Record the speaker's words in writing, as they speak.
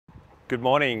Good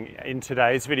morning. In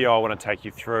today's video, I want to take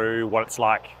you through what it's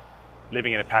like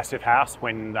living in a passive house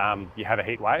when you have a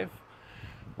heat wave.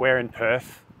 We're in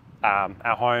Perth.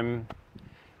 Our home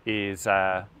is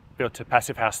built to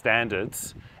passive house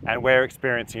standards, and we're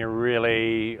experiencing a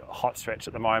really hot stretch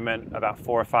at the moment, about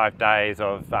 4 or 5 days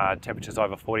of temperatures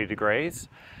over 40 degrees.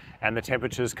 And the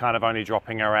temperature's kind of only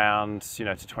dropping around,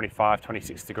 to 25,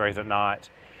 26 degrees at night.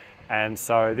 And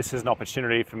so this is an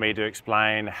opportunity for me to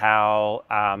explain how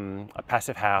a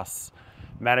passive house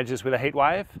manages with a heat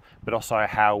wave, but also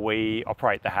how we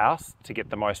operate the house to get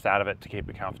the most out of it to keep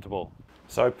it comfortable.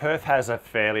 So Perth has a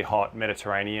fairly hot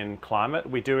Mediterranean climate.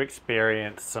 We do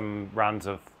experience some runs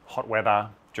of hot weather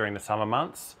during the summer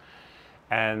months,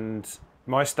 and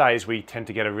most days we tend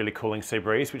to get a really cooling sea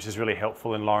breeze, which is really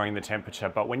helpful in lowering the temperature.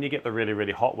 But when you get the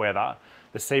really hot weather,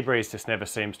 the sea breeze just never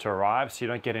seems to arrive, so you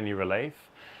don't get any relief.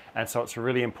 And so it's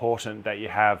really important that you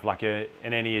have like an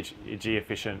energy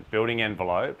efficient building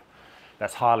envelope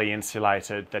that's highly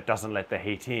insulated, that doesn't let the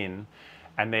heat in,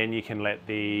 and then you can let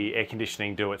the air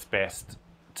conditioning do its best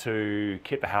to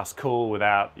keep the house cool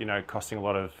without costing a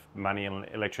lot of money and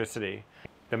electricity.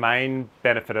 The main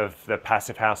benefit of the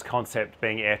passive house concept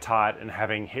being airtight and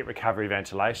having heat recovery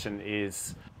ventilation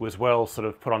was well sort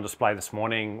of put on display this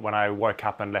morning when I woke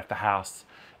up and left the house,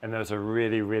 and there was a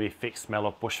really thick smell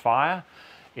of bushfire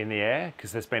in the air,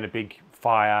 because there's been a big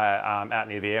fire out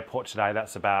near the airport today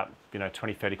that's about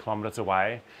 20-30 kilometres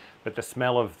away. But the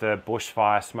smell of the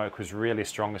bushfire smoke was really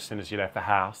strong as soon as you left the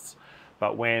house.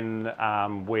 But when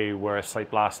we were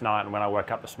asleep last night and when I woke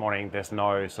up this morning, there's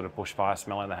no sort of bushfire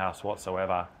smell in the house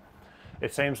whatsoever.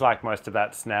 It seems like most of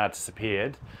that's now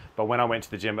disappeared, but when I went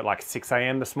to the gym at like 6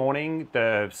 a.m. this morning,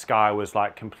 the sky was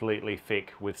like completely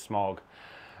thick with smog.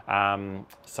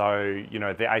 So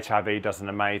the HRV does an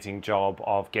amazing job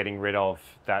of getting rid of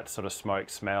that sort of smoke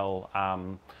smell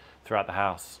throughout the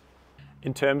house.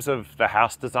 In terms of the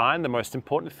house design, the most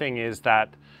important thing is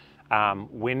that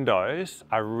windows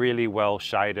are really well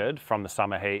shaded from the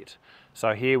summer heat.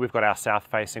 So here we've got our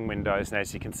south-facing windows, and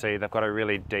as you can see, they've got a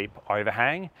really deep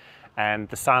overhang, and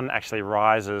the sun actually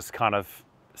rises kind of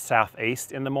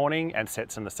southeast in the morning and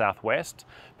sets in the southwest,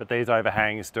 but these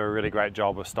overhangs do a really great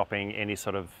job of stopping any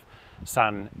sort of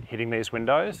sun hitting these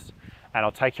windows. And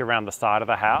I'll take you around the side of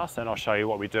the house and I'll show you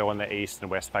what we do on the east and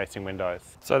west facing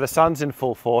windows. So the sun's in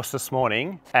full force this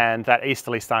morning, and that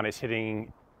easterly sun is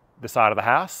hitting the side of the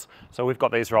house. So we've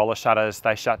got these roller shutters.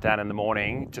 They shut down in the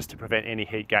morning just to prevent any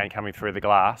heat gain coming through the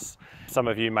glass. Some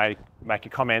of you may make a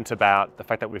comment about the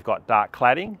fact that we've got dark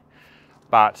cladding,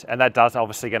 and that does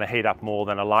obviously going to heat up more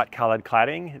than a light coloured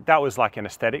cladding. That was like an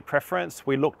aesthetic preference.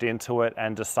 We looked into it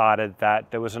and decided that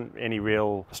there wasn't any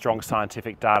real strong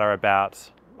scientific data about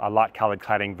a light coloured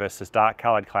cladding versus dark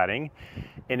coloured cladding.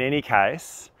 In any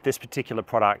case, this particular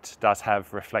product does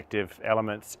have reflective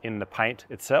elements in the paint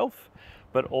itself,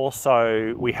 but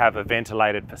also we have a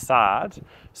ventilated facade.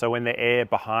 So when the air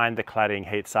behind the cladding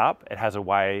heats up, it has a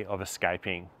way of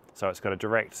escaping. So it's got a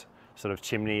direct sort of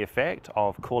chimney effect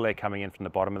of cool air coming in from the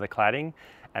bottom of the cladding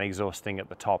and exhausting at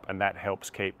the top, and that helps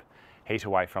keep heat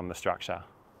away from the structure.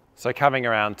 So coming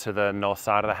around to the north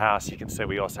side of the house, you can see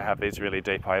we also have these really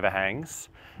deep overhangs,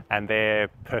 and they're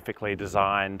perfectly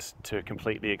designed to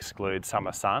completely exclude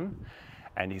summer sun.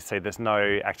 And you see there's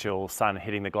no actual sun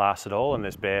hitting the glass at all, and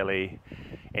there's barely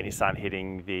any sun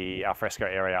hitting the alfresco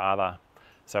area either.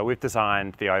 So we've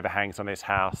designed the overhangs on this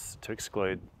house to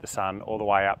exclude the sun all the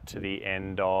way up to the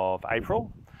end of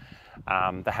April.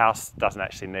 The house doesn't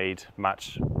actually need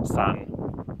much sun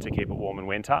to keep it warm in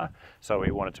winter, so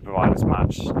we wanted to provide as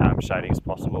much shading as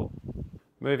possible.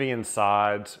 Moving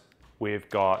inside, we've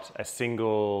got a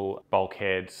single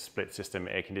bulkhead split system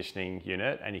air conditioning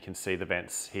unit, and you can see the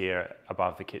vents here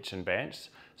above the kitchen bench.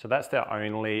 So that's the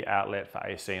only outlet for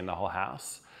AC in the whole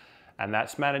house. And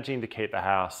that's managing to keep the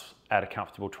house at a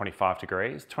comfortable 25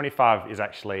 degrees. 25 is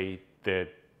actually the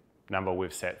number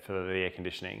we've set for the air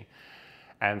conditioning.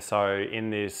 And so in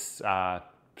this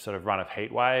sort of run of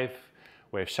heat wave,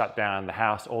 we've shut down the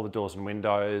house, all the doors and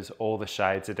windows, all the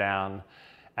shades are down,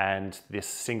 and this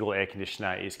single air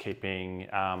conditioner is keeping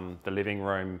the living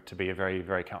room to be a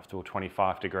very comfortable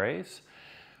 25 degrees.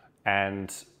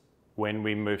 And when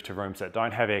we move to rooms that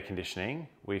don't have air conditioning,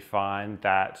 we find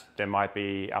that there might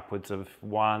be upwards of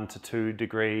 1 to 2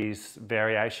 degrees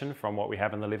variation from what we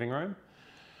have in the living room.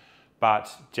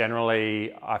 But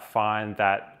generally, I find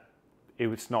that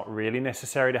it's not really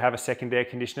necessary to have a second air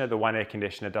conditioner. The one air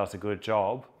conditioner does a good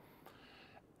job.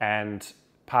 And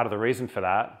part of the reason for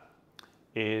that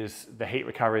is the heat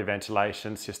recovery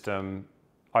ventilation system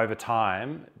over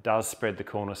time does spread the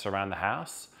coolness around the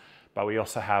house. but we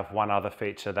also have one other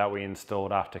feature that we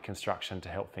installed after construction to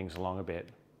help things along a bit.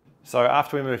 So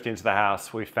after we moved into the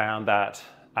house, we found that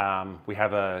we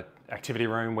have an activity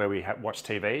room where we watch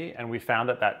TV, and we found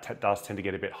that does tend to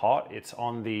get a bit hot. It's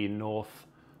on the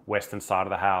northwestern side of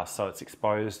the house, so it's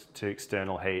exposed to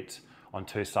external heat on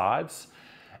two sides.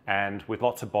 And with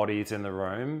lots of bodies in the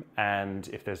room, and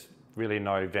if there's really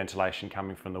no ventilation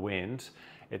coming from the wind,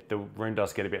 the room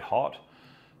does get a bit hot.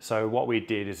 So what we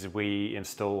did is we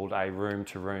installed a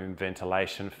room-to-room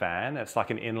ventilation fan. It's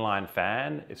like an inline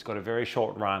fan. It's got a very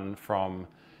short run from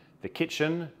the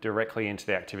kitchen directly into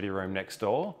the activity room next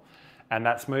door. And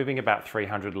that's moving about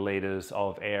 300 litres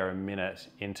of air a minute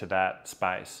into that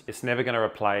space. It's never going to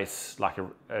replace like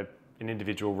an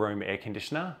individual room air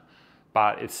conditioner,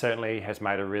 but it certainly has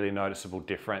made a really noticeable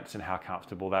difference in how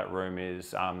comfortable that room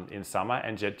is in summer,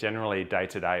 and generally day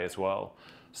to day as well.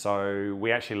 So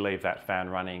we actually leave that fan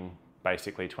running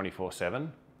basically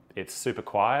 24/7. It's super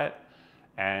quiet,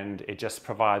 and it just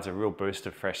provides a real boost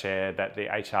of fresh air that the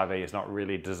HRV is not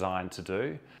really designed to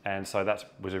do. And so that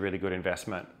was a really good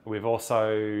investment. We've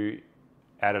also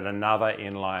added another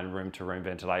inline room-to-room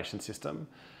ventilation system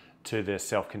to the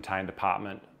self-contained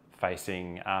apartment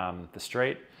facing the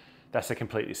street. That's a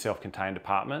completely self-contained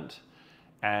apartment,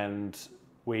 and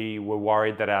we were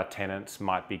worried that our tenants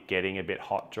might be getting a bit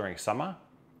hot during summer.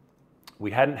 We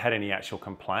hadn't had any actual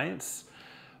complaints,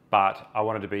 but I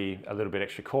wanted to be a little bit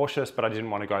extra cautious, but I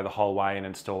didn't want to go the whole way and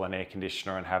install an air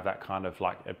conditioner and have that kind of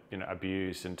like,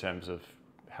 abused in terms of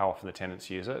how often the tenants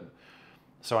use it.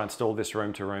 So I installed this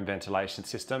room-to-room ventilation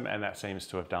system, and that seems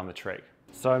to have done the trick.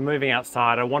 So moving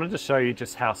outside, I wanted to show you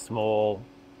just how small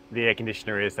the air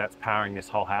conditioner is that's powering this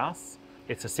whole house.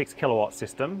 It's a 6 kilowatt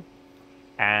system,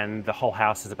 and the whole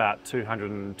house is about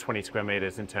 220 square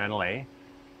meters internally.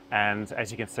 And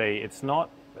as you can see, it's not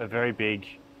a very big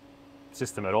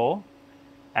system at all,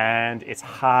 and it's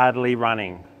hardly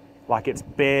running. Like, it's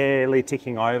barely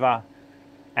ticking over.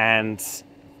 And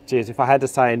geez, if I had to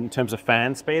say in terms of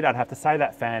fan speed, I'd have to say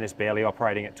that fan is barely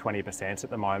operating at 20% at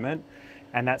the moment.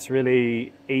 And that's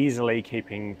really easily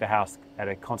keeping the house at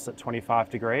a constant 25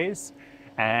 degrees.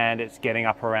 And it's getting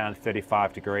up around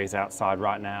 35 degrees outside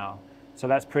right now. So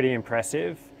that's pretty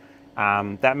impressive.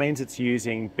 That means it's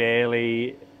using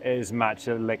barely as much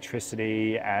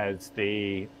electricity as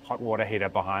the hot water heater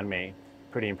behind me.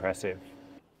 Pretty impressive.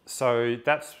 So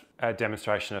that's a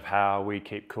demonstration of how we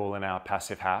keep cool in our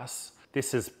passive house.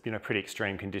 This is pretty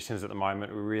extreme conditions at the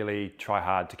moment. We really try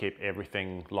hard to keep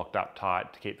everything locked up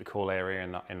tight to keep the cool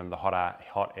area and the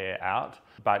hot air out.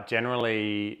 But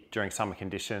generally during summer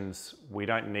conditions, we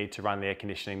don't need to run the air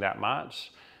conditioning that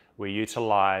much. We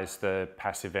utilize the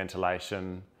passive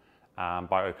ventilation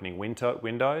by opening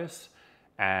windows,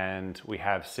 and we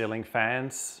have ceiling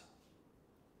fans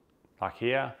like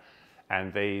here,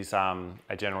 and these are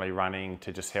generally running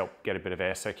to just help get a bit of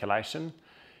air circulation.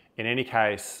 In any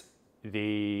case,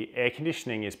 the air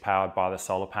conditioning is powered by the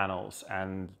solar panels,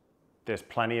 and there's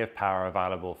plenty of power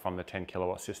available from the 10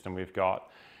 kilowatt system we've got.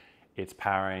 It's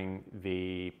powering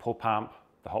the pool pump,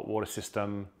 the hot water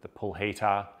system, the pool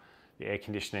heater, the air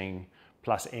conditioning,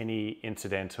 plus any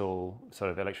incidental sort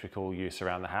of electrical use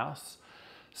around the house.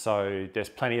 So there's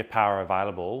plenty of power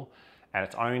available, and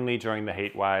it's only during the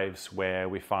heat waves where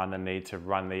we find the need to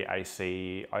run the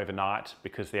AC overnight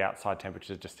because the outside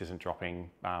temperature just isn't dropping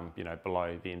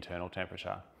below the internal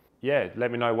temperature. Yeah,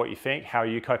 let me know what you think. How are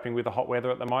you coping with the hot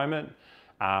weather at the moment?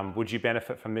 Would you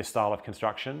benefit from this style of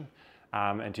construction?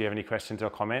 And do you have any questions or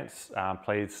comments?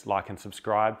 Please like and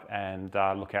subscribe, and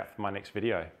look out for my next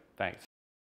video. Thanks.